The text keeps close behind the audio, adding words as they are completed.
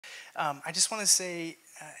I just want to say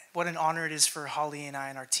what an honor it is for Holly and I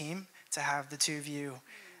and our team to have the two of you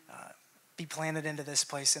be planted into this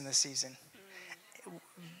place in this season.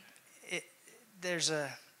 There's a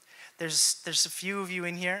few of you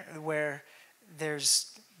in here where there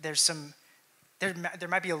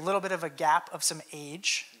might be a little bit of a gap of some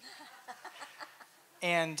age,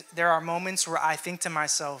 and there are moments where I think to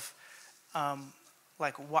myself,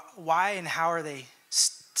 like, why and how are they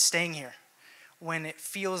staying here? When it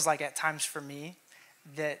feels like at times for me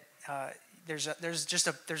that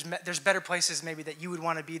there's better places maybe that you would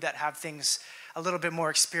want to be that have things a little bit more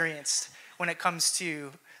experienced when it comes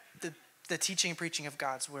to the teaching and preaching of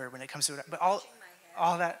God's word, when it comes to it. But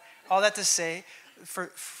all that to say,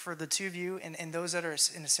 for the two of you and those that are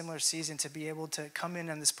in a similar season, to be able to come in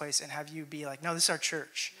this place and have you be like, no, this is our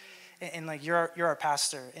church, and like you're our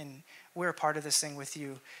pastor, and we're a part of this thing with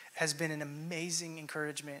you, has been an amazing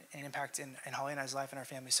encouragement and impact in Holly and I's life and our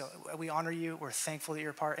family. So we honor you. We're thankful that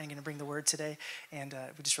you're a part and going to bring the word today. And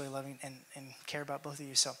we just really love you and care about both of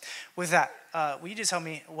you. So with that, will you just help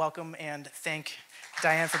me welcome and thank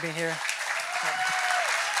Dianne for being here?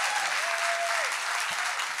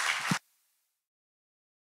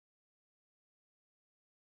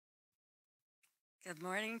 Good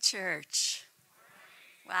morning, church.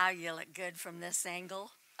 Wow, you look good from this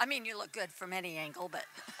angle. I mean, you look good from any angle, but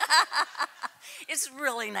it's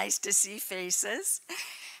really nice to see faces.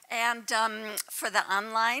 And for the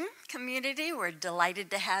online community, we're delighted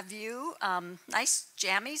to have you. Nice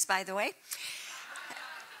jammies, by the way.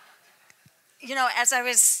 You know, as I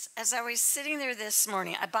was sitting there this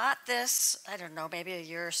morning, I bought this, I don't know, maybe a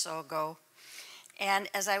year or so ago. And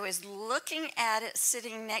as I was looking at it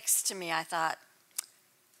sitting next to me, I thought,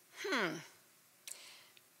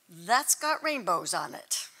 that's got rainbows on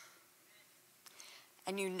it.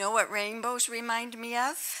 And you know what rainbows remind me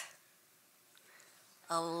of?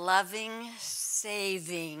 A loving,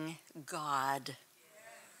 saving God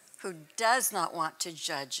who does not want to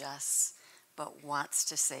judge us, but wants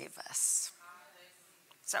to save us.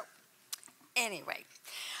 So, anyway,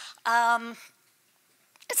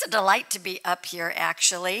 it's a delight to be up here,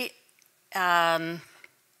 actually.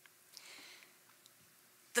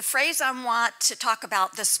 The phrase I want to talk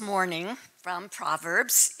about this morning from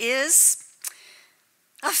Proverbs is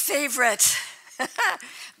a favorite,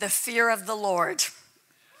 the fear of the Lord.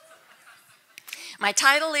 My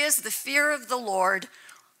title is The Fear of the Lord,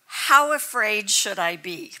 How Afraid Should I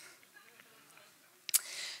Be?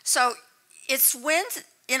 So it's when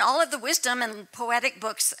in all of the wisdom and poetic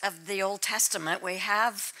books of the Old Testament, we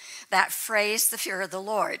have that phrase, the fear of the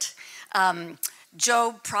Lord.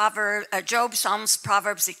 Job, Psalms,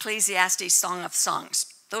 Proverbs, Ecclesiastes, Song of Songs.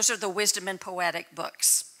 Those are the wisdom and poetic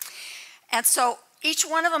books. And so each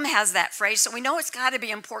one of them has that phrase, so we know it's got to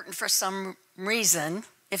be important for some reason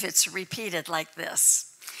if it's repeated like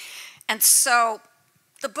this. And so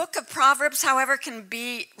the book of Proverbs, however, can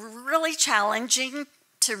be really challenging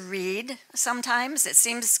to read sometimes. It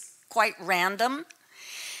seems quite random.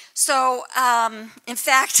 So, in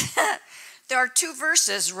fact, there are two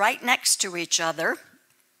verses right next to each other.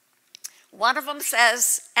 One of them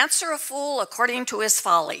says, answer a fool according to his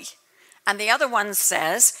folly. And the other one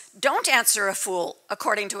says, don't answer a fool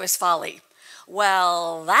according to his folly.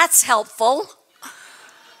 Well, that's helpful.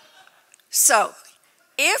 So,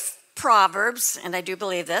 if Proverbs, and I do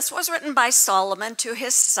believe this, was written by Solomon to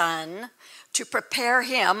his son to prepare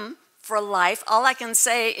him for life, all I can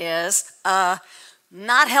say is,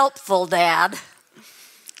 not helpful, Dad.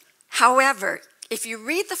 However, if you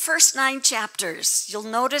read the first 9 chapters, you'll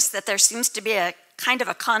notice that there seems to be a kind of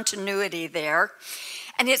a continuity there.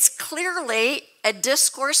 And it's clearly a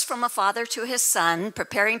discourse from a father to his son,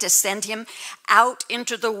 preparing to send him out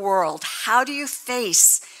into the world. How do you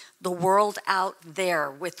face the world out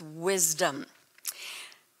there with wisdom?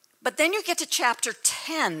 But then you get to chapter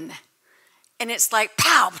 10, and it's like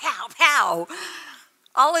pow, pow, pow.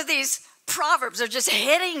 All of these Proverbs are just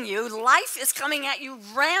hitting you. Life is coming at you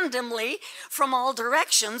randomly from all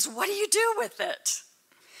directions. What do you do with it?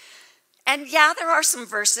 And yeah, there are some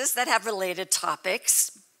verses that have related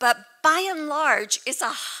topics, but by and large, it's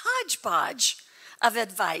a hodgepodge of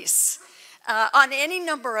advice on any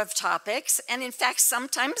number of topics. And in fact,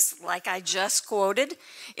 sometimes, like I just quoted,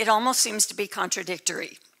 it almost seems to be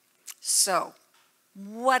contradictory. So,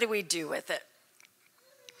 what do we do with it?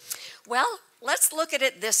 Well, let's look at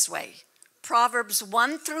it this way. Proverbs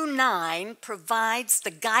 1 through 9 provides the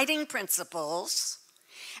guiding principles,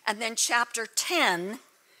 and then chapter 10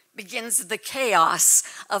 begins the chaos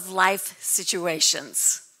of life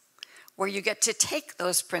situations, where you get to take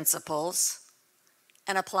those principles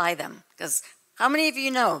and apply them. Because How many of you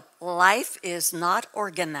know life is not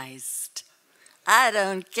organized? I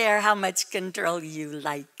don't care how much control you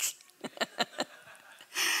like.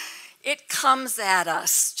 It comes at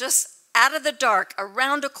us just out of the dark,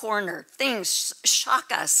 around a corner. Things shock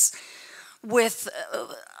us with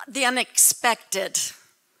the unexpected.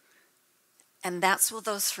 And that's what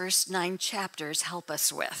those first 9 chapters help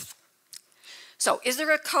us with. So is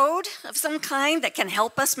there a code of some kind that can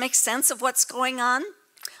help us make sense of what's going on?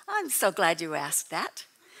 I'm so glad you asked that,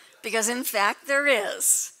 because in fact there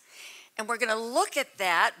is. And we're going to look at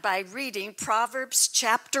that by reading Proverbs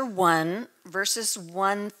chapter 1, verses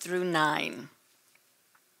 1 through 9.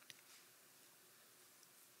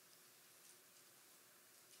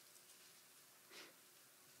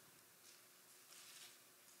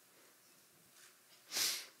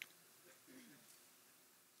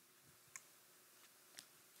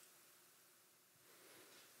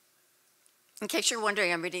 In case you're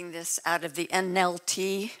wondering, I'm reading this out of the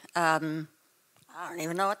NLT. I don't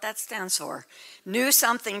even know what that stands for. New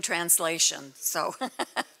Something Translation. So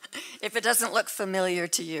if it doesn't look familiar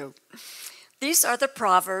to you. These are the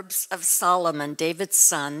Proverbs of Solomon, David's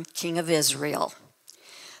son, king of Israel.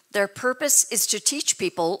 Their purpose is to teach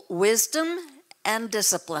people wisdom and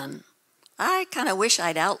discipline. I kind of wish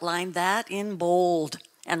I'd outlined that in bold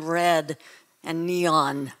and red and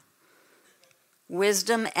neon.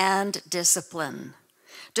 Wisdom and discipline,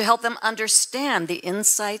 to help them understand the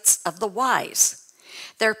insights of the wise.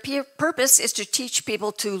 Their purpose is to teach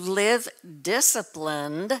people to live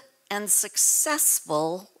disciplined and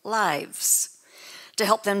successful lives, to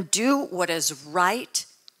help them do what is right,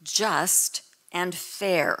 just, and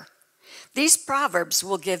fair. These proverbs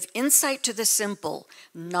will give insight to the simple,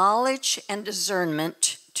 knowledge and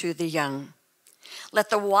discernment to the young. Let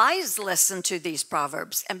the wise listen to these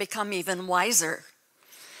proverbs and become even wiser.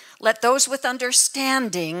 Let those with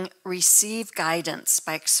understanding receive guidance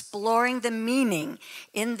by exploring the meaning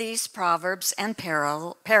in these proverbs and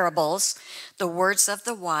parables, the words of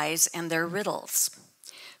the wise and their riddles.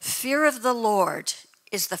 Fear of the Lord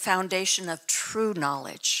is the foundation of true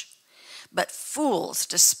knowledge, but fools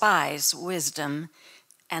despise wisdom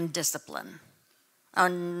and discipline.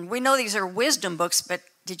 We know these are wisdom books, but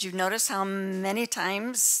did you notice how many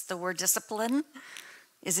times the word discipline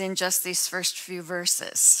is in just these first few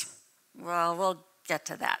verses? Well, we'll get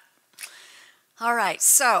to that. All right,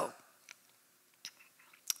 so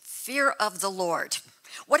fear of the Lord.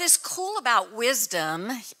 What is cool about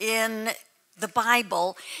wisdom in the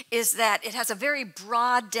Bible is that it has a very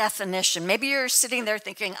broad definition. Maybe you're sitting there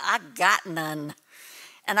thinking, I got none.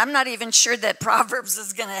 And I'm not even sure that Proverbs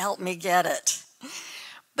is going to help me get it.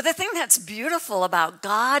 But the thing that's beautiful about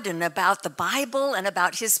God and about the Bible and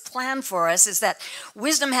about his plan for us is that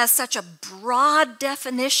wisdom has such a broad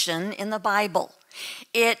definition in the Bible.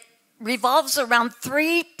 It revolves around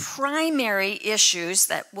 3 primary issues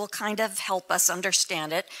that will kind of help us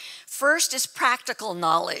understand it. First is practical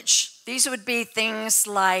knowledge. These would be things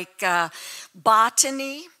like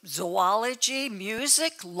botany, zoology,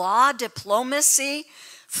 music, law, diplomacy,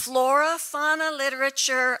 flora, fauna,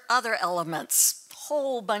 literature, other elements.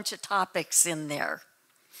 Whole bunch of topics in there.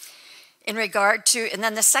 And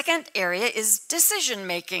then the second area is decision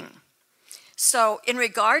making. So in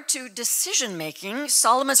regard to decision making,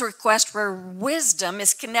 Solomon's request for wisdom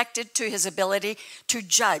is connected to his ability to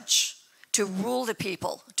judge, to rule the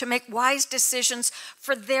people, to make wise decisions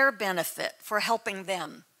for their benefit, for helping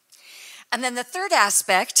them. And then the third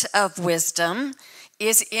aspect of wisdom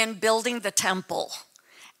is in building the temple.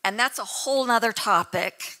 And that's a whole nother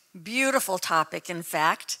topic. Beautiful topic, in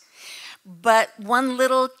fact. But one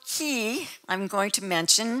little key I'm going to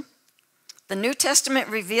mention, the New Testament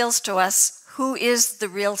reveals to us who is the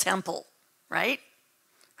real temple, right?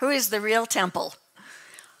 Who is the real temple?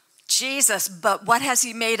 Jesus, but what has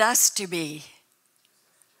he made us to be?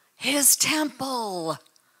 His temple.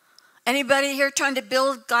 Anybody here trying to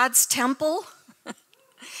build God's temple?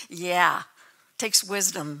 Yeah, takes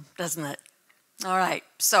wisdom, doesn't it? All right,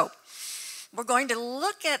 so we're going to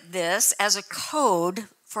look at this as a code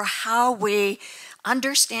for how we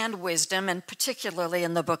understand wisdom, and particularly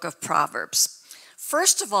in the book of Proverbs.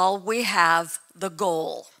 First of all, we have the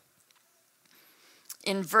goal.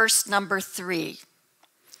 In verse number 3.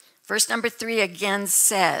 Verse number 3 again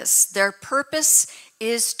says, their purpose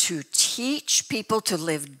is to teach people to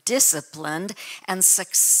live disciplined and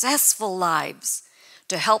successful lives,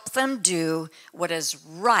 to help them do what is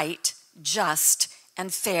right, just,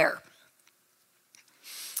 and fair.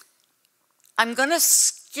 I'm going to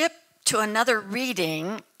skip to another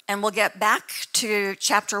reading and we'll get back to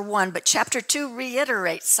chapter 1, but chapter 2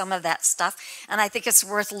 reiterates some of that stuff and I think it's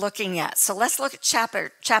worth looking at. So let's look at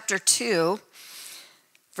chapter 2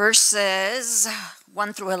 verses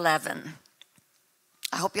 1 through 11.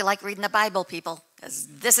 I hope you like reading the Bible, people, because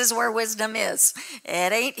this is where wisdom is.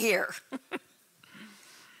 It ain't here.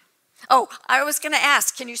 Oh, I was going to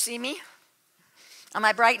ask, can you see me? Am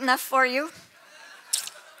I bright enough for you?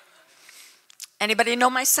 Anybody know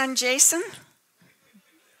my son Jason?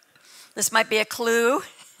 This might be a clue.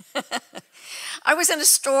 I was in a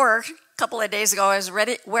store a couple of days ago. I was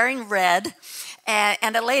wearing red,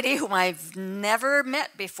 and a lady whom I've never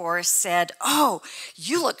met before said, "Oh,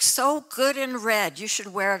 you look so good in red. You should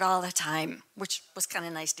wear it all the time," which was kind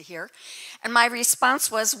of nice to hear. And my response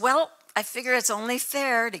was, "Well, I figure it's only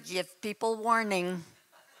fair to give people warning."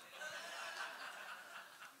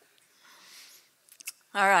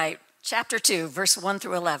 All right, chapter 2, verse 1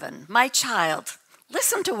 through 11. My child,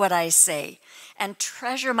 listen to what I say and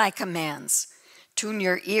treasure my commands. Tune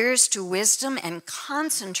your ears to wisdom and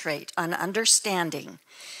concentrate on understanding.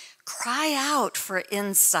 Cry out for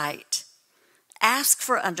insight. Ask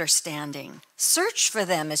for understanding. Search for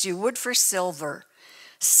them as you would for silver.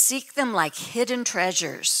 Seek them like hidden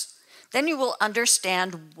treasures. Then you will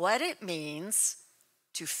understand what it means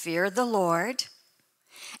to fear the Lord,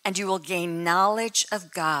 and you will gain knowledge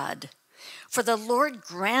of God. For the Lord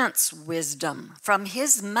grants wisdom. From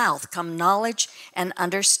his mouth come knowledge and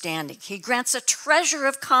understanding. He grants a treasure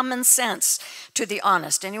of common sense to the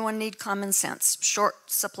honest. Anyone need common sense?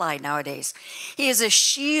 Short supply nowadays. He is a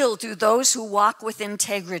shield to those who walk with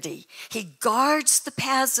integrity. He guards the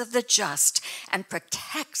paths of the just and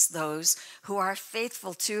protects those who are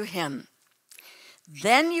faithful to him.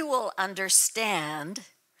 Then you will understand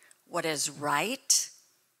what is right,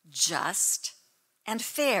 just, and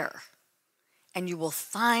fair, and you will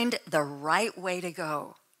find the right way to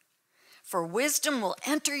go. For wisdom will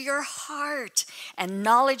enter your heart, and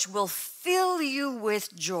knowledge will fill you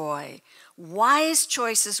with joy. Wise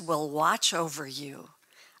choices will watch over you.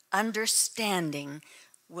 Understanding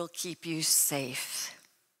will keep you safe.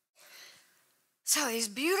 So these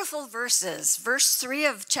beautiful verses, verse 3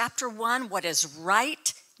 of chapter 1, what is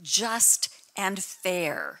right, just, and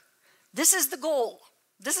fair. This is the goal.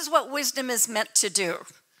 This is what wisdom is meant to do.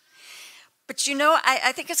 But you know,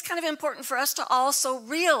 I think it's kind of important for us to also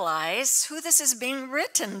realize who this is being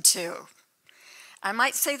written to. I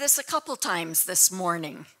might say this a couple times this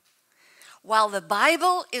morning. While the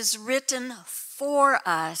Bible is written for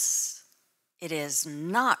us, it is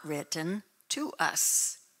not written to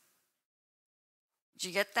us. Did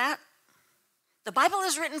you get that? The Bible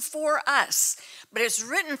is written for us, but it's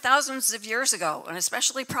written thousands of years ago, and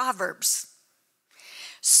especially Proverbs.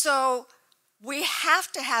 So we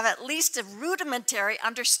have to have at least a rudimentary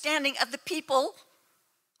understanding of the people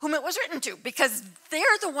whom it was written to, because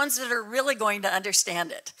they're the ones that are really going to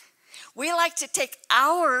understand it. We like to take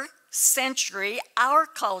our century, our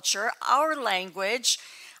culture, our language,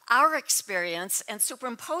 our experience, and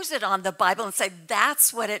superimpose it on the Bible and say,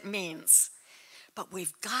 that's what it means. But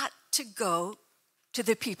we've got to go to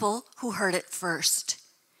the people who heard it first,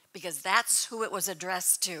 because that's who it was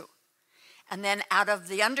addressed to. And then out of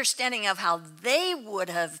the understanding of how they would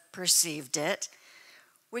have perceived it,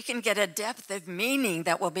 we can get a depth of meaning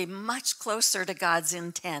that will be much closer to God's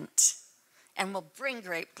intent and will bring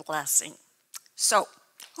great blessing. So,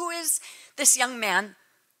 who is this young man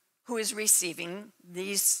who is receiving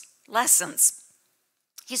these lessons?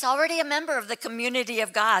 He's already a member of the community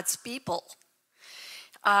of God's people.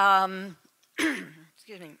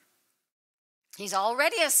 Excuse me. He's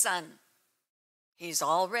already a son. He's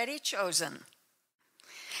already chosen.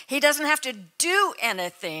 He doesn't have to do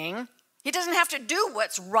anything. He doesn't have to do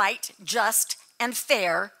what's right, just, and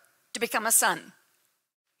fair to become a son.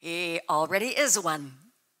 He already is one.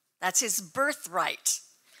 That's his birthright.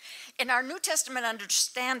 In our New Testament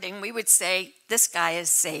understanding, we would say this guy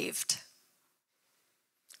is saved.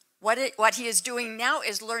 What he is doing now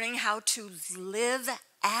is learning how to live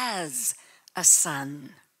as a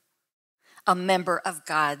son, a member of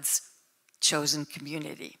God's chosen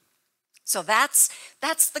community. So that's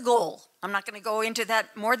the goal. I'm not going to go into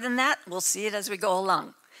that more than that. We'll see it as we go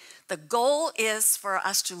along. The goal is for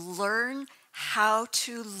us to learn how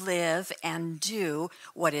to live and do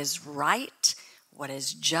what is right, what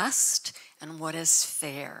is just, and what is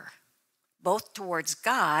fair, both towards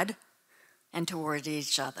God and toward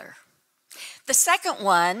each other. The second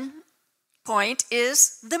point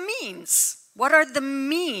is the means. What are the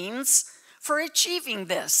means for achieving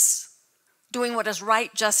this? Doing what is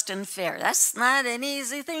right, just, and fair. That's not an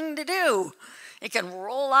easy thing to do. It can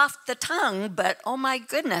roll off the tongue, but oh my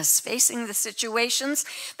goodness, facing the situations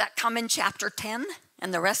that come in chapter 10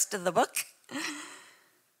 and the rest of the book.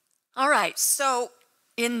 All right, so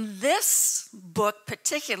In this book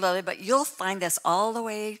particularly, but you'll find this all the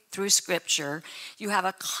way through Scripture, you have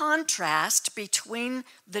a contrast between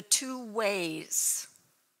the two ways.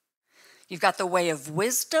 You've got the way of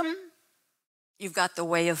wisdom, you've got the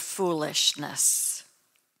way of foolishness.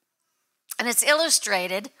 And it's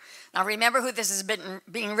illustrated. Now remember who this is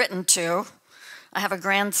being written to. I have a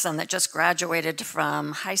grandson that just graduated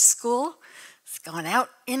from high school. He's going out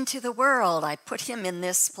into the world. I put him in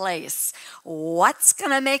this place. What's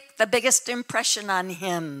going to make the biggest impression on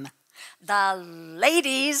him? The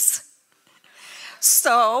ladies.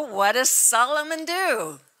 So what does Solomon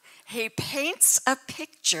do? He paints a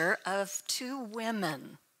picture of two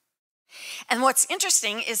women. And what's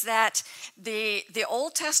interesting is that the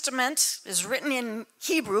Old Testament is written in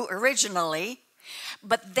Hebrew originally,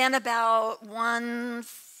 but then about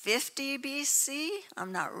 150 BC,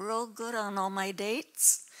 I'm not real good on all my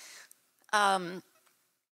dates,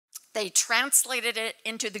 they translated it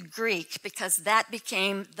into the Greek because that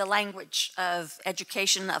became the language of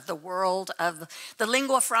education of the world, of the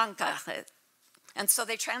lingua franca. And so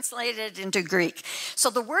they translated it into Greek. So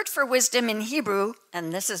the word for wisdom in Hebrew,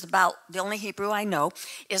 and this is about the only Hebrew I know,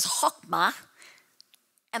 is chokmah,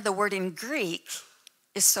 and the word in Greek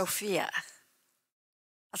is Sophia.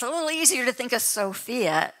 It's a little easier to think of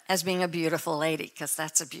Sophia as being a beautiful lady, because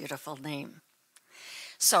that's a beautiful name.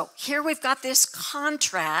 So here we've got this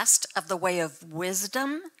contrast of the way of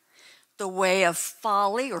wisdom, the way of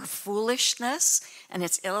folly or foolishness, and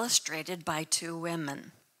it's illustrated by two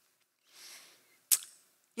women.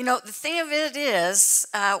 You know, the thing of it is,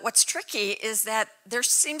 what's tricky is that there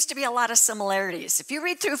seems to be a lot of similarities. If you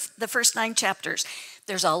read through the first 9 chapters,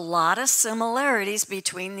 there's a lot of similarities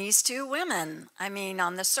between these two women. I mean,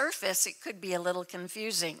 on the surface, it could be a little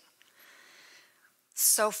confusing.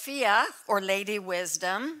 Sophia, or Lady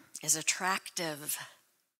Wisdom, is attractive.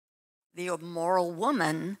 The immoral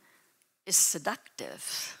woman is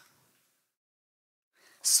seductive.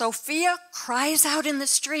 Sophia cries out in the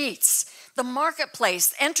streets, the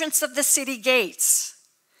marketplace, entrance of the city gates.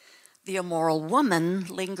 The immoral woman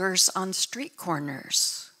lingers on street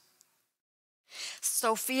corners.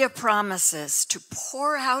 Sophia promises to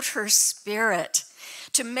pour out her spirit,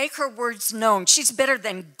 to make her words known. She's better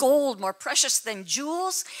than gold, more precious than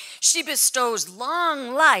jewels. She bestows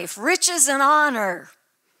long life, riches, and honor.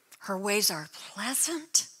 Her ways are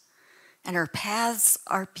pleasant, and her paths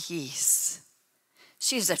are peace.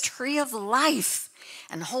 She is a tree of life,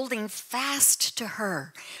 and holding fast to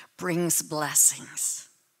her brings blessings.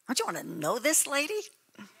 Don't you want to know this lady?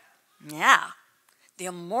 Yeah. The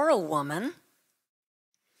immoral woman,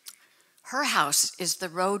 her house is the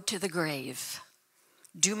road to the grave,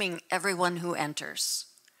 dooming everyone who enters.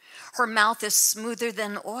 Her mouth is smoother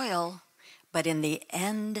than oil, but in the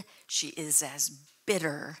end, she is as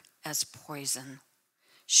bitter as poison.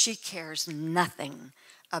 She cares nothing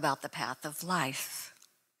about the path of life.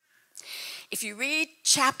 If you read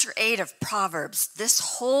chapter 8 of Proverbs, this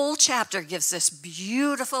whole chapter gives this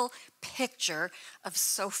beautiful picture of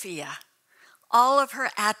Sophia. All of her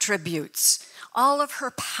attributes, all of her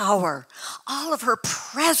power, all of her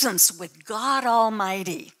presence with God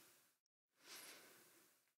Almighty.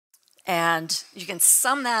 And you can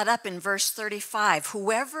sum that up in verse 35.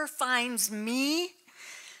 Whoever finds me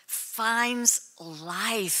finds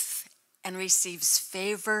life and receives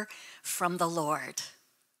favor from the Lord.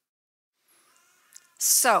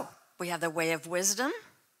 So, we have the way of wisdom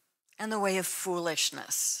and the way of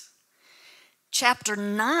foolishness. Chapter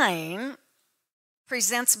 9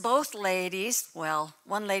 presents both ladies, well,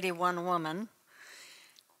 one lady, one woman.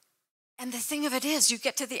 And the thing of it is, you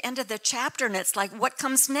get to the end of the chapter and it's like, what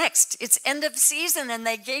comes next? It's end of season and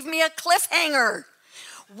they gave me a cliffhanger.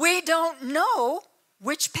 We don't know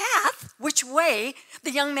which path, which way the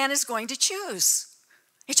young man is going to choose.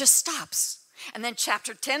 It just stops. And then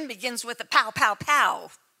chapter 10 begins with a pow, pow,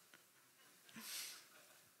 pow.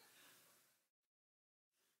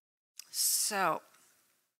 So,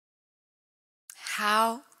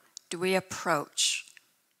 how do we approach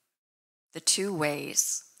the two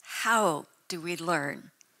ways? How do we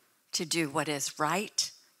learn to do what is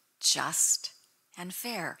right, just, and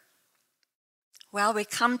fair? Well, we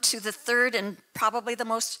come to the third and probably the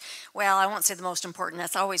most, well, I won't say the most important.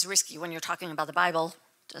 That's always risky when you're talking about the Bible,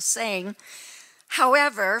 just saying.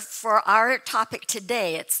 However, for our topic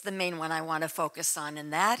today, it's the main one I want to focus on,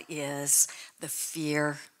 and that is the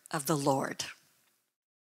fear of the Lord.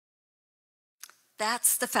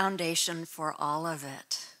 That's the foundation for all of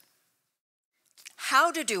it.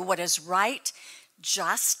 How to do what is right,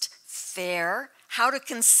 just, fair, how to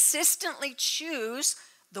consistently choose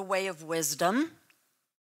the way of wisdom,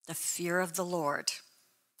 the fear of the Lord.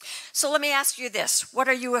 So let me ask you this. What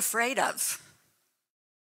are you afraid of?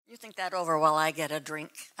 You think that over while I get a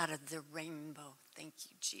drink out of the rainbow. Thank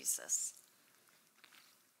you, Jesus.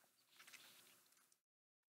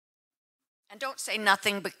 And don't say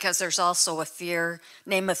nothing, because there's also a fear,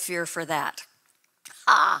 name of fear for that.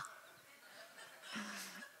 Ha!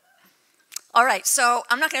 All right, so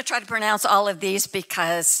I'm not going to try to pronounce all of these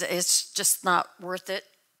because it's just not worth it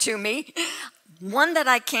to me. One that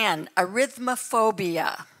I can,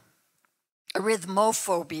 arithmophobia.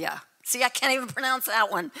 Arithmophobia. See, I can't even pronounce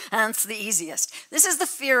that one. That's the easiest. This is the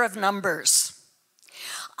fear of numbers.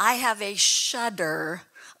 I have a shudder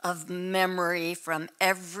of memory from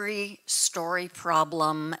every story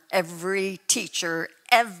problem every teacher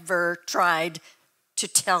ever tried to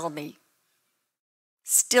tell me.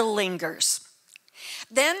 Still lingers.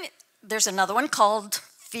 Then there's another one called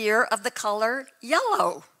fear of the color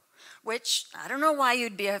yellow, which I don't know why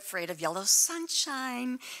you'd be afraid of yellow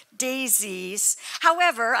sunshine, daisies.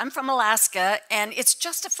 However, I'm from Alaska, and it's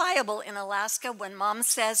justifiable in Alaska when mom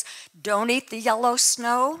says, don't eat the yellow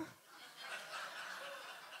snow.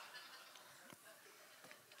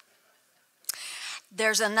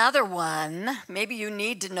 There's another one. Maybe you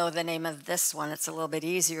need to know the name of this one. It's a little bit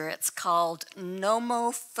easier. It's called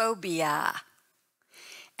nomophobia.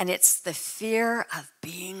 And it's the fear of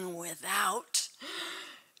being without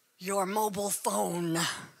your mobile phone.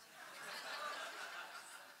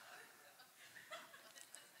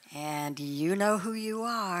 And you know who you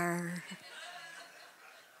are.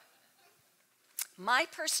 My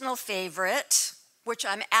personal favorite, which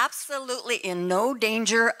I'm absolutely in no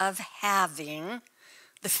danger of having,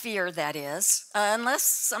 the fear that is, unless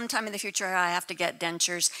sometime in the future I have to get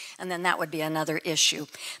dentures, and then that would be another issue.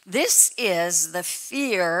 This is the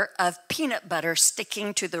fear of peanut butter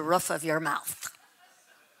sticking to the roof of your mouth.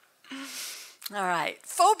 All right,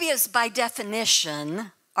 phobias by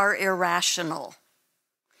definition are irrational.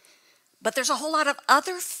 But there's a whole lot of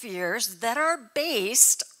other fears that are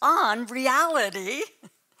based on reality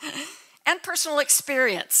and personal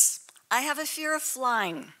experience. I have a fear of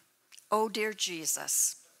flying. Oh, dear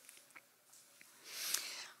Jesus.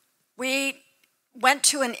 We went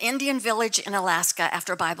to an Indian village in Alaska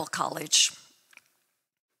after Bible college.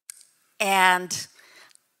 And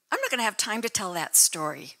I'm not going to have time to tell that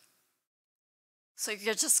story. So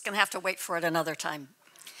you're just going to have to wait for it another time.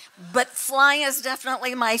 But flying is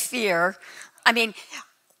definitely my fear. I mean,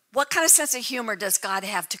 what kind of sense of humor does God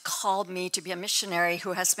have to call me to be a missionary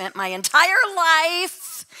who has spent my entire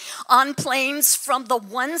life on planes from the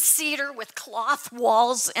one-seater with cloth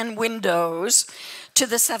walls and windows to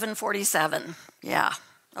the 747? Yeah,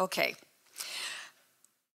 okay.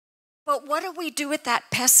 But what do we do with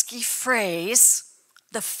that pesky phrase,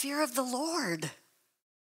 the fear of the Lord?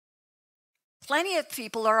 Plenty of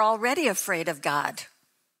people are already afraid of God.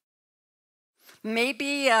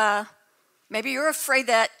 Maybe you're afraid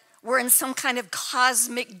that we're in some kind of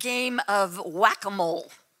cosmic game of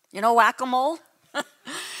whack-a-mole. You know whack-a-mole?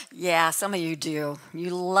 Yeah, some of you do. You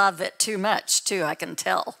love it too much, too, I can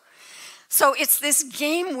tell. So it's this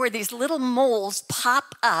game where these little moles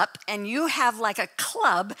pop up, and you have like a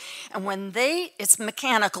club, and it's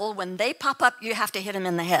mechanical. When they pop up, you have to hit them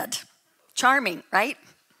in the head. Charming, right?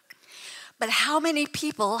 But how many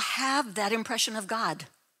people have that impression of God?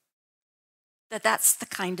 That's the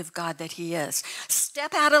kind of God that he is.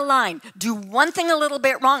 Step out of line, do one thing a little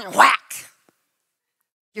bit wrong, and whack,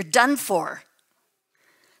 you're done for.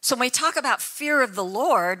 So when we talk about fear of the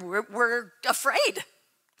Lord, we're afraid.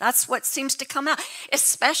 That's what seems to come out,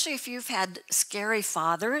 especially if you've had scary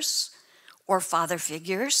fathers or father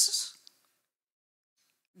figures.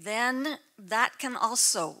 Then that can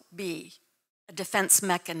also be a defense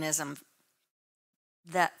mechanism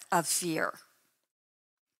of fear.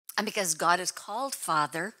 And because God is called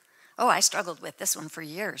Father, I struggled with this one for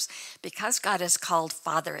years. Because God is called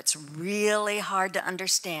Father, it's really hard to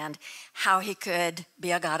understand how he could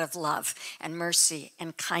be a God of love and mercy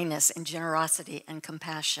and kindness and generosity and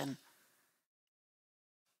compassion.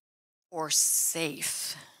 Or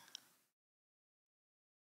safe.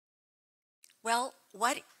 Well,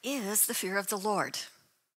 what is the fear of the Lord?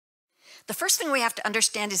 The first thing we have to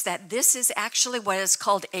understand is that this is actually what is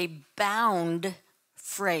called a bound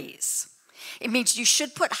phrase. It means you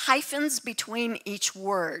should put hyphens between each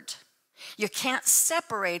word. You can't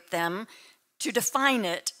separate them to define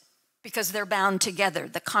it because they're bound together.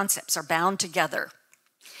 The concepts are bound together.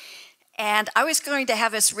 And I was going to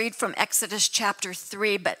have us read from Exodus chapter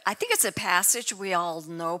 3, but I think it's a passage we all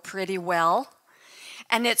know pretty well.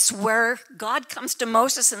 And it's where God comes to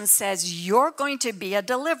Moses and says, you're going to be a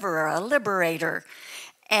deliverer, a liberator.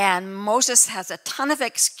 And Moses has a ton of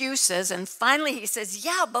excuses. And finally he says,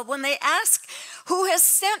 yeah, but when they ask who has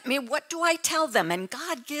sent me, what do I tell them? And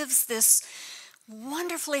God gives this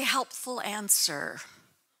wonderfully helpful answer.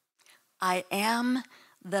 I am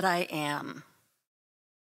that I am.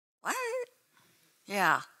 What?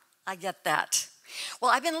 Yeah, I get that.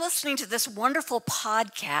 Well, I've been listening to this wonderful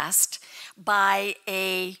podcast by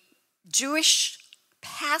a Jewish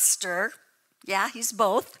pastor. Yeah, he's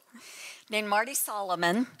both. Named Marty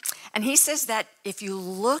Solomon, and he says that if you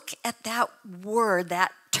look at that word,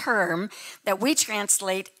 that term that we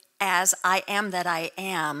translate as I am that I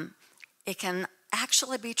am, it can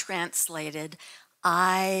actually be translated,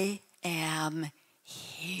 I am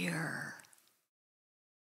here.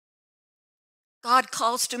 God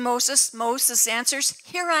calls to Moses. Moses answers,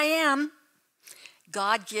 here I am.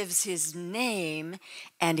 God gives his name,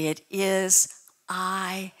 and it is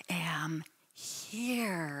I am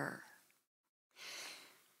here.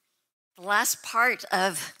 The last part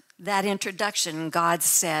of that introduction, God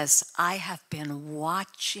says, I have been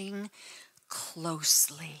watching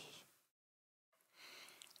closely.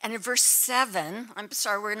 And in verse 7, I'm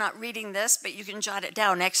sorry, we're not reading this, but you can jot it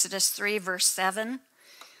down. Exodus 3, verse 7.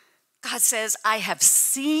 God says, I have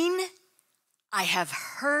seen, I have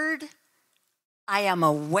heard, I am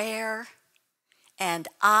aware, and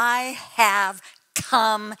I have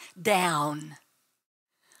come down.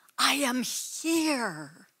 I am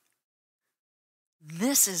here.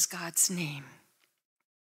 This is God's name.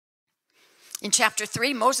 In chapter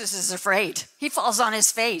 3, Moses is afraid. He falls on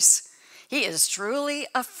his face. He is truly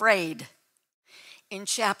afraid. In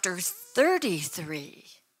chapter 33,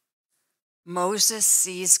 Moses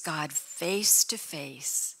sees God face to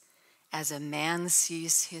face as a man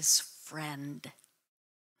sees his friend.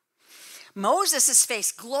 Moses'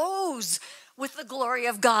 face glows with the glory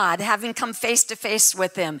of God, having come face to face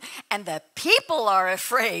with him. And the people are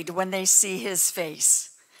afraid when they see his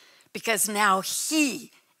face, because now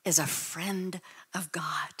he is a friend of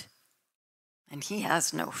God, and he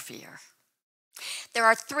has no fear. There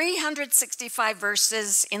are 365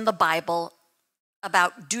 verses in the Bible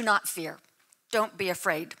about do not fear, don't be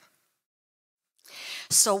afraid.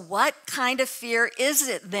 So what kind of fear is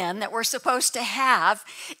it then that we're supposed to have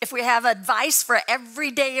if we have advice for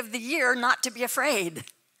every day of the year not to be afraid?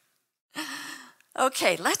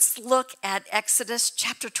 Okay, let's look at Exodus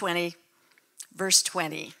chapter 20, verse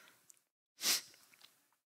 20.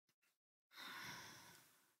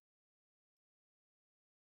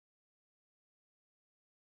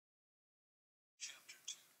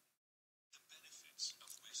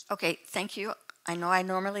 Okay, thank you. I know I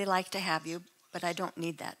normally like to have you, but I don't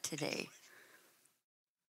need that today.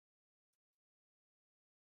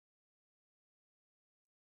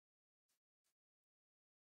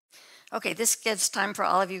 Okay, this gives time for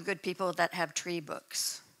all of you good people that have tree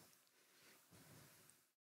books.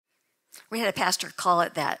 We had a pastor call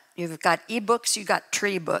it that. You've got e-books, you've got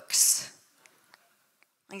tree books.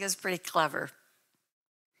 I think it's pretty clever.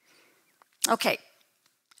 Okay,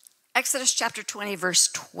 Exodus chapter 20, verse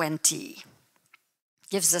 20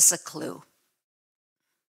 gives us a clue.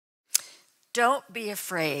 Don't be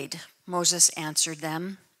afraid, Moses answered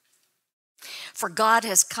them. For God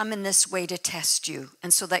has come in this way to test you,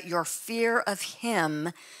 and so that your fear of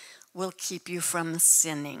him will keep you from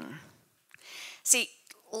sinning. See,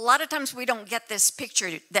 a lot of times we don't get this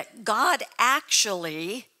picture that God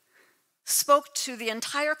actually spoke to the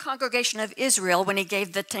entire congregation of Israel when he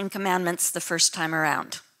gave the 10 Commandments the first time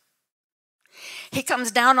around. He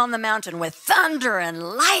comes down on the mountain with thunder and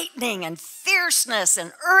lightning and fierceness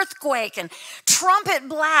and earthquake and trumpet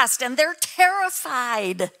blast, and they're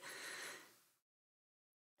terrified.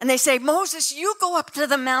 And they say, Moses, you go up to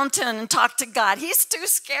the mountain and talk to God. He's too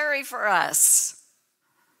scary for us.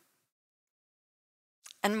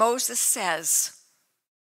 And Moses says,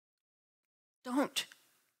 don't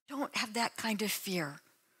have that kind of fear.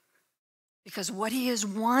 Because what he is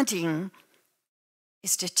wanting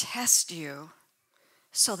is to test you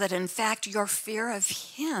so that, in fact, your fear of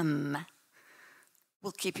him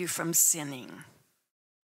will keep you from sinning.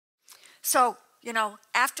 So,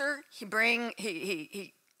 after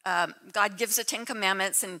God gives the 10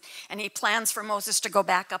 Commandments and he plans for Moses to go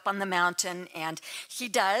back up on the mountain, and he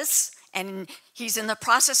does, and he's in the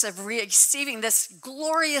process of receiving this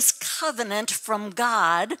glorious covenant from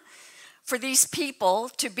God for these people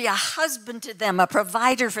to be a husband to them, a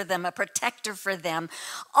provider for them, a protector for them,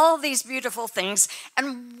 all these beautiful things.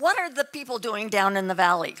 And what are the people doing down in the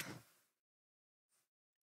valley?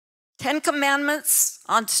 10 Commandments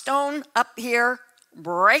on stone up here,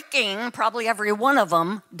 breaking probably every one of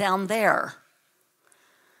them down there.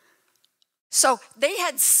 So they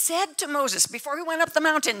had said to Moses before he went up the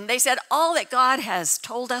mountain, they said, all that God has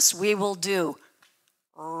told us we will do.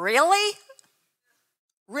 Really?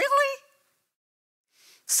 Really?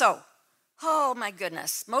 So, oh my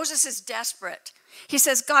goodness, Moses is desperate. He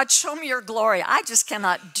says, God, show me your glory. I just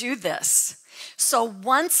cannot do this. So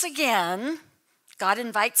once again, God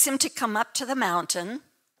invites him to come up to the mountain,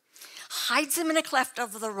 hides him in a cleft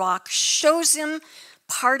of the rock, shows him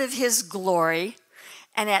part of his glory.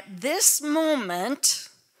 And at this moment,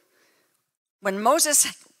 when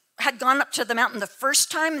Moses had gone up to the mountain the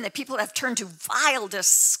first time and the people have turned to vile,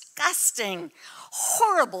 disgusting,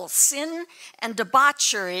 horrible sin and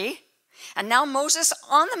debauchery, and now Moses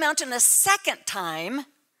on the mountain a second time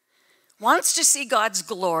wants to see God's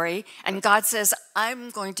glory, and God says,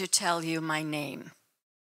 I'm going to tell you my name.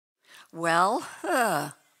 Well,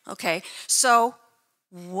 okay, so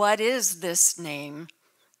what is this name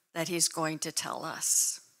that he's going to tell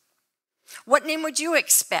us? What name would you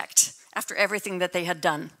expect after everything that they had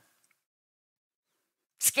done?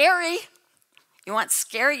 Scary. You want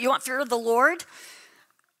scary? You want fear of the Lord?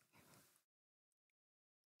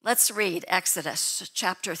 Let's read Exodus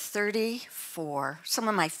chapter 34, some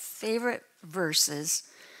of my favorite verses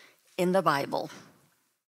in the Bible.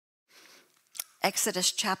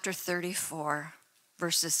 Exodus chapter 34,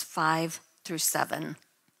 verses 5 through 7.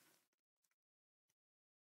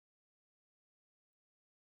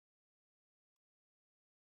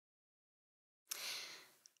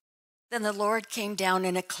 Then the Lord came down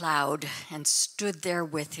in a cloud and stood there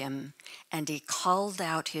with him, and he called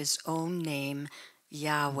out his own name,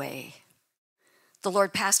 Yahweh. The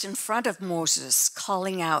Lord passed in front of Moses,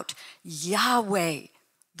 calling out, Yahweh,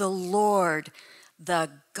 the Lord, the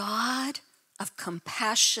God of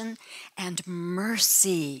compassion and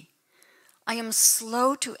mercy. I am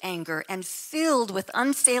slow to anger and filled with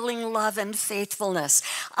unfailing love and faithfulness.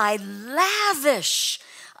 I lavish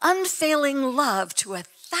unfailing love to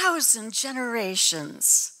 1,000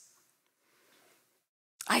 generations.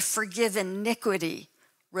 I forgive iniquity,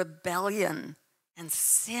 rebellion, and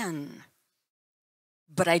sin.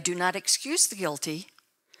 But I do not excuse the guilty.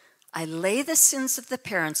 I lay the sins of the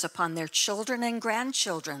parents upon their children and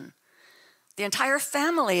grandchildren. The entire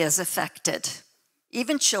family is affected,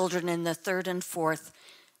 even children in the third and fourth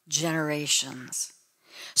generations.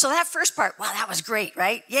 So that first part, wow, that was great,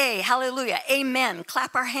 right? Yay, hallelujah, amen,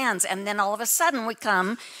 clap our hands. And then all of a sudden we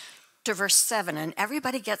come to verse 7, and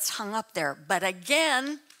everybody gets hung up there. But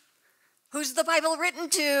again, who's the Bible written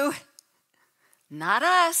to? Not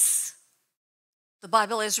us. The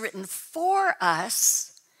Bible is written for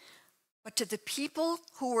us, but to the people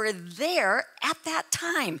who were there at that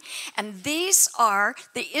time. And these are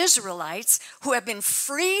the Israelites who have been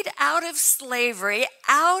freed out of slavery,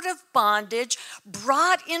 out of bondage,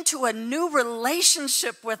 brought into a new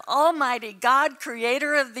relationship with Almighty God,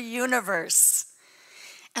 creator of the universe.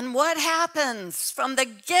 And what happens from the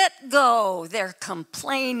get-go? They're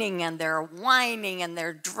complaining and they're whining and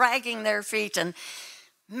they're dragging their feet. And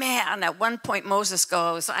man, at one point Moses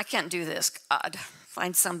goes, I can't do this, God.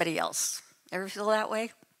 Find somebody else. Ever feel that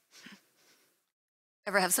way?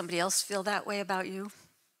 Ever have somebody else feel that way about you?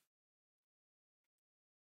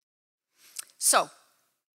 So,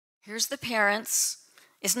 here's the parents.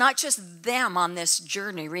 It's not just them on this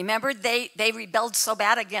journey. Remember, they rebelled so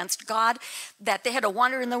bad against God that they had to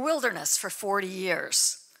wander in the wilderness for 40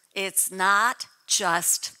 years. It's not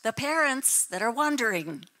just the parents that are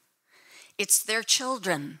wandering. It's their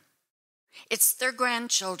children. It's their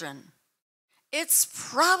grandchildren. It's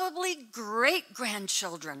probably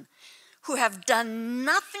great-grandchildren who have done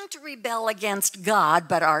nothing to rebel against God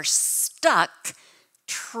but are stuck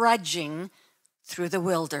trudging through the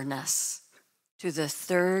wilderness to the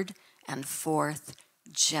third and fourth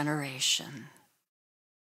generation.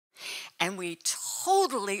 And we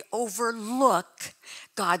totally overlook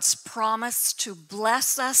God's promise to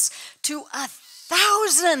bless us to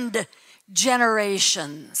 1,000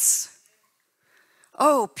 generations.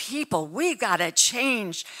 Oh, people, we got to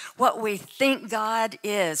change what we think God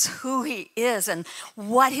is, who he is, and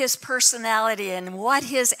what his personality and what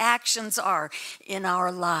his actions are in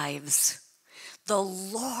our lives. The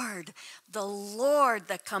Lord,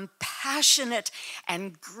 the compassionate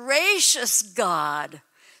and gracious God,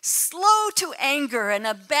 slow to anger and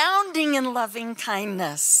abounding in loving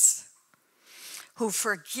kindness, who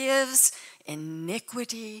forgives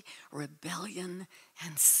iniquity, rebellion,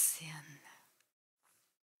 and sin.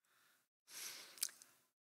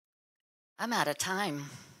 I'm out of time.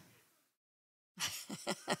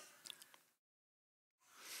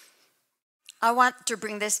 I want to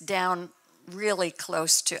bring this down really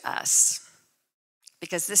close to us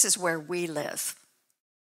because this is where we live.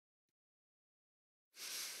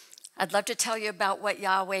 I'd love to tell you about what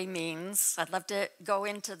Yahweh means. I'd love to go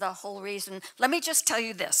into the whole reason. Let me just tell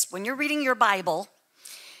you this. When you're reading your Bible,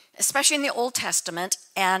 especially in the Old Testament,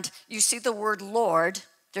 and you see the word Lord,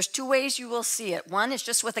 there's two ways you will see it. One is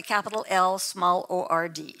just with a capital L, small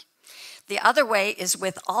O-R-D. The other way is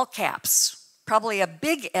with all caps, probably a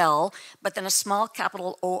big L, but then a small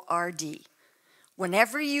capital O-R-D.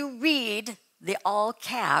 Whenever you read the all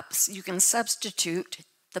caps, you can substitute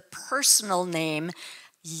the personal name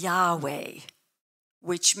Yahweh,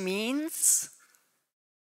 which means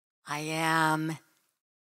I am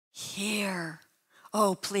here.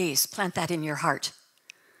 Oh, please plant that in your heart.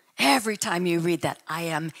 Every time you read that, I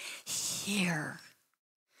am here.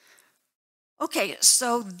 Okay,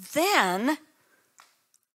 so then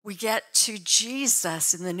we get to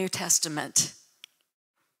Jesus in the New Testament.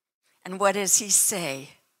 And what does he say?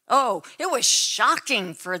 Oh, it was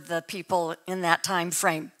shocking for the people in that time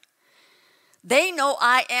frame. They know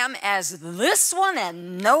I am as this one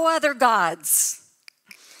and no other gods.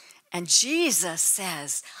 And Jesus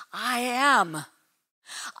says, I am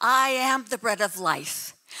the bread of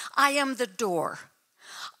life. I am the door.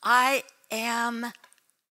 I am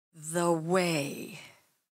the way.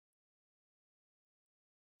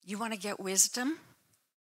 You want to get wisdom?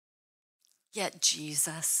 Get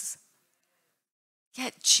Jesus.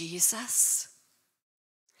 Get Jesus.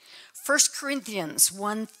 1 Corinthians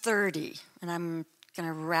 1:30, and I'm going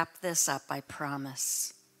to wrap this up, I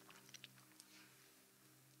promise.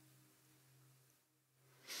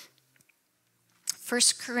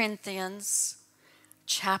 First Corinthians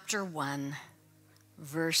chapter 1,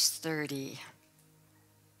 verse 30.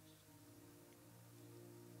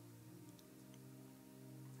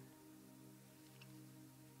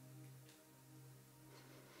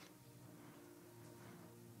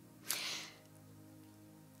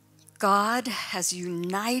 God has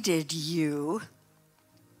united you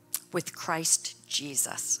with Christ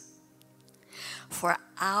Jesus for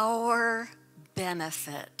our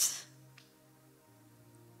benefit.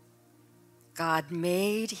 God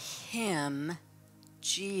made him,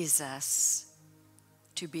 Jesus,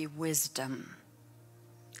 to be wisdom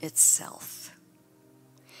itself.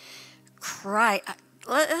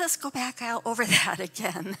 Let's go back out over that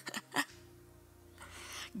again.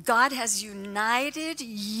 God has united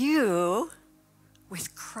you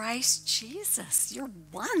with Christ Jesus. You're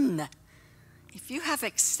one. If you have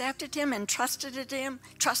accepted him and trusted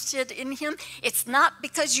in him, it's not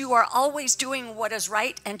because you are always doing what is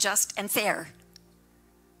right and just and fair.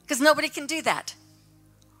 Because nobody can do that.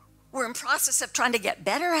 We're in process of trying to get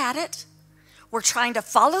better at it. We're trying to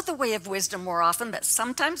follow the way of wisdom more often, but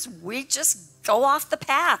sometimes we just go off the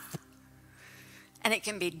path. And it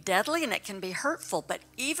can be deadly and it can be hurtful. But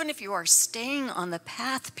even if you are staying on the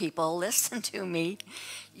path, people, listen to me,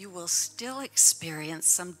 you will still experience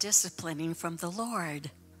some disciplining from the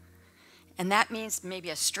Lord. And that means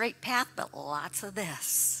maybe a straight path, but lots of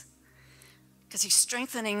this. Because he's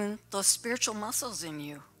strengthening those spiritual muscles in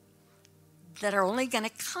you that are only going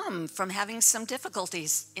to come from having some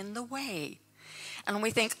difficulties in the way. And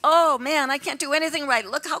we think, oh man, I can't do anything right.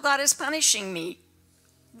 Look how God is punishing me.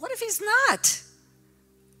 What if he's not?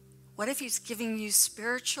 What if he's giving you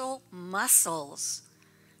spiritual muscles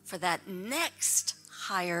for that next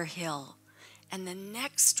higher hill and the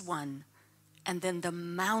next one and then the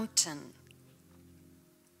mountain?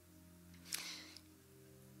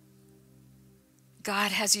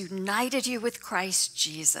 God has united you with Christ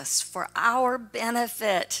Jesus for our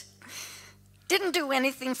benefit. Didn't do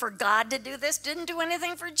anything for God to do this, didn't do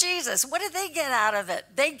anything for Jesus. What did they get out of it?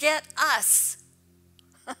 They get us.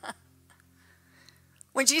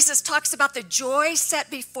 When Jesus talks about the joy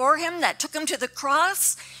set before him that took him to the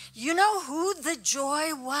cross, you know who the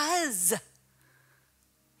joy was?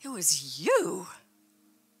 It was you.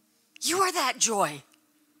 You are that joy.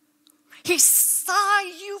 He saw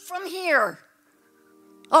you from here.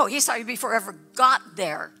 Oh, he saw you before you ever got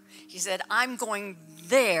there. He said, I'm going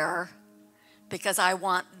there because I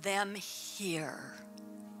want them here.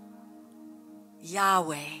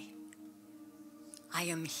 Yahweh, I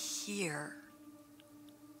am here.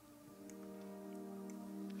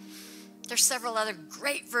 There's several other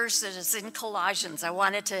great verses in Colossians. I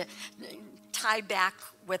wanted to tie back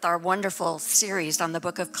with our wonderful series on the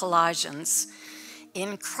book of Colossians.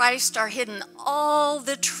 In Christ are hidden all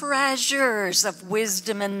the treasures of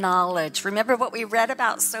wisdom and knowledge. Remember what we read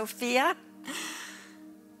about Sophia?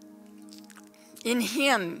 In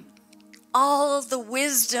him, all the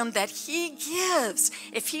wisdom that he gives.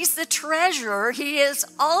 If he's the treasurer, he is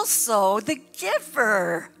also the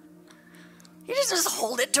giver. He doesn't just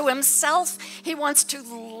hold it to himself. He wants to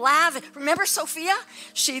lavish. Remember Sophia?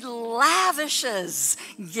 She lavishes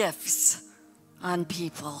gifts on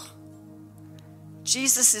people.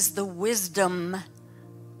 Jesus is the wisdom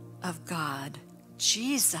of God.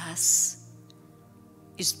 Jesus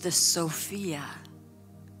is the Sophia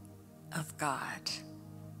of God.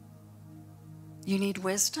 You need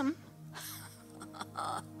wisdom?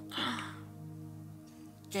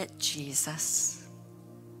 Get Jesus.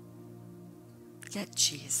 Get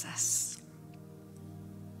Jesus.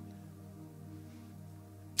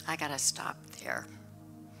 I gotta stop there.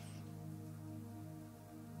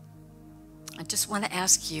 I just want to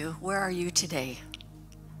ask you, where are you today?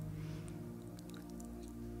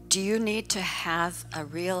 Do you need to have a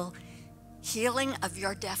real healing of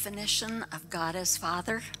your definition of God as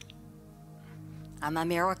Father? I'm a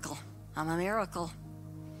miracle. I'm a miracle.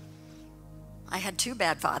 I had 2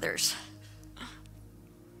 bad fathers.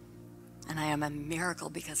 And I am a miracle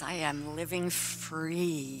because I am living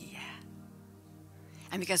free.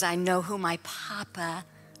 And because I know who my Papa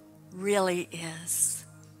really is.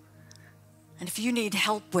 And if you need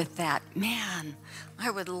help with that, man,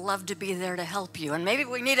 I would love to be there to help you. And maybe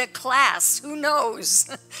we need a class, who knows?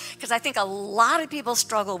 Because I think a lot of people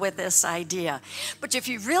struggle with this idea. But if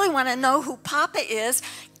you really want to know who Papa is,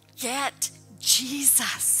 get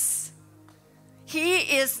Jesus. He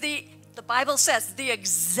is the Bible says, the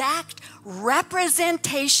exact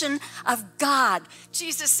representation of God.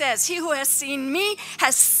 Jesus says, he who has seen me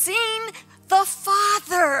has seen the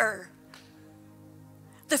Father.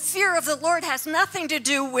 The fear of the Lord has nothing to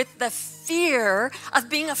do with the fear of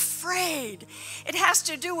being afraid. It has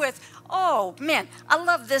to do with, oh man, I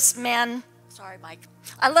love this man. Sorry, Mike.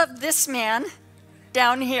 I love this man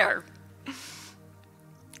down here.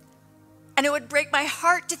 And it would break my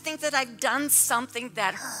heart to think that I've done something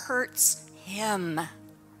that hurts him.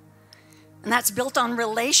 And that's built on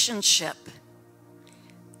relationship.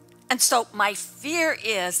 And so my fear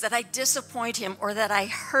is that I disappoint him or that I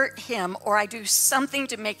hurt him or I do something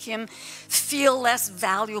to make him feel less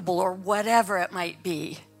valuable or whatever it might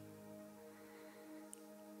be.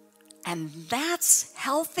 And that's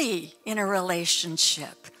healthy in a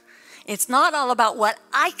relationship. It's not all about what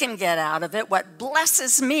I can get out of it, what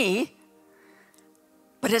blesses me,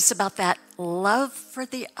 but it's about that love for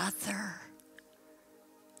the other,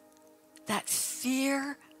 that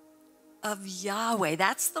fear of Yahweh.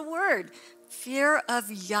 That's the word. Fear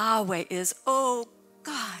of Yahweh is, oh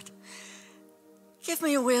God, give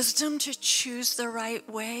me wisdom to choose the right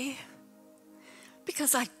way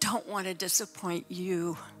because I don't want to disappoint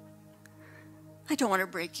you. I don't want to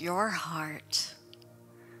break your heart.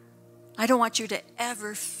 I don't want you to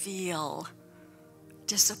ever feel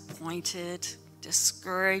disappointed,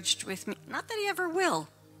 discouraged with me. Not that he ever will.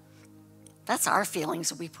 That's our feelings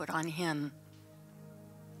that we put on him.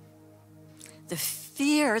 The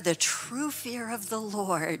fear, the true fear of the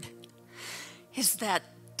Lord is that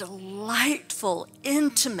delightful,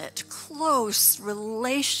 intimate, close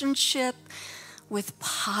relationship with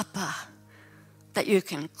Papa that you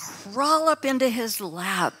can crawl up into his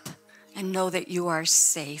lap and know that you are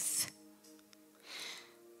safe.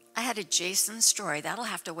 I had a Jason story. That'll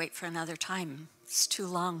have to wait for another time. It's too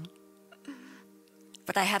long.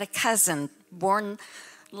 But I had a cousin born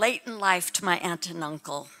late in life to my aunt and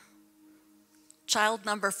uncle. Child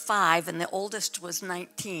number 5, and the oldest was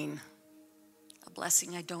 19. A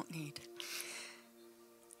blessing I don't need.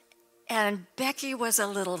 And Becky was a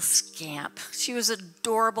little scamp. She was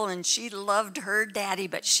adorable and she loved her daddy,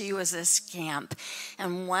 but she was a scamp.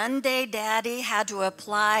 And one day Daddy had to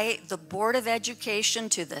apply the Board of Education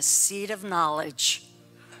to the seat of knowledge.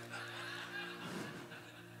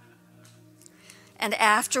 And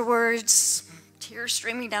afterwards, tears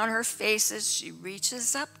streaming down her face as she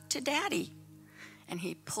reaches up to Daddy. And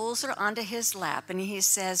he pulls her onto his lap and he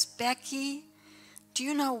says, Becky, do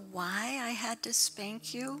you know why I had to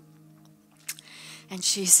spank you? And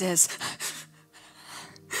she says,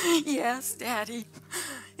 yes, Daddy,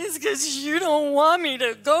 it's because you don't want me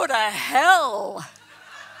to go to hell.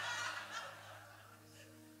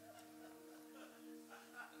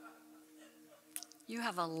 You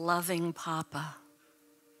have a loving Papa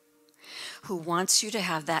who wants you to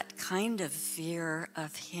have that kind of fear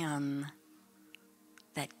of him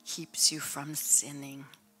that keeps you from sinning.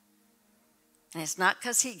 And it's not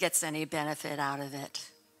because he gets any benefit out of it,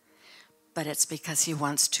 but it's because he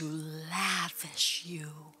wants to lavish you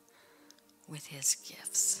with his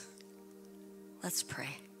gifts. Let's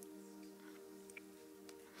pray.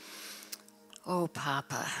 Oh,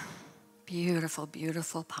 Papa, beautiful,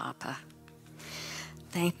 beautiful Papa.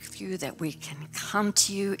 Thank you that we can come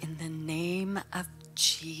to you in the name of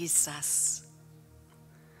Jesus.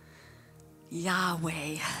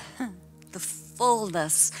 Yahweh, the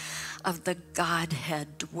fullness of the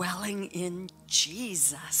Godhead dwelling in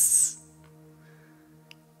Jesus.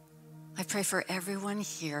 I pray for everyone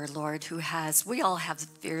here, Lord, we all have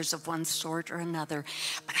fears of one sort or another,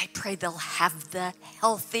 but I pray they'll have the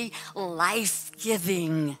healthy,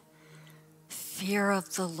 life-giving fear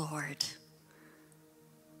of the Lord.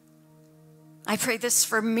 I pray this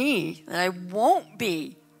for me, that I won't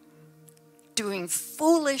be doing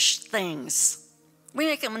foolish things. We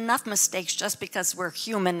make enough mistakes just because we're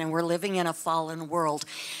human and we're living in a fallen world,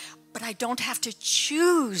 but I don't have to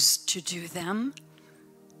choose to do them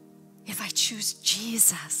if I choose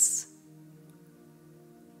Jesus.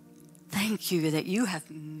 Thank you that you have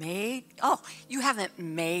you haven't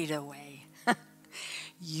made a way.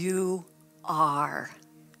 You are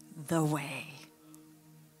the way.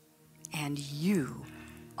 And you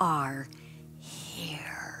are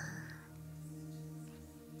here.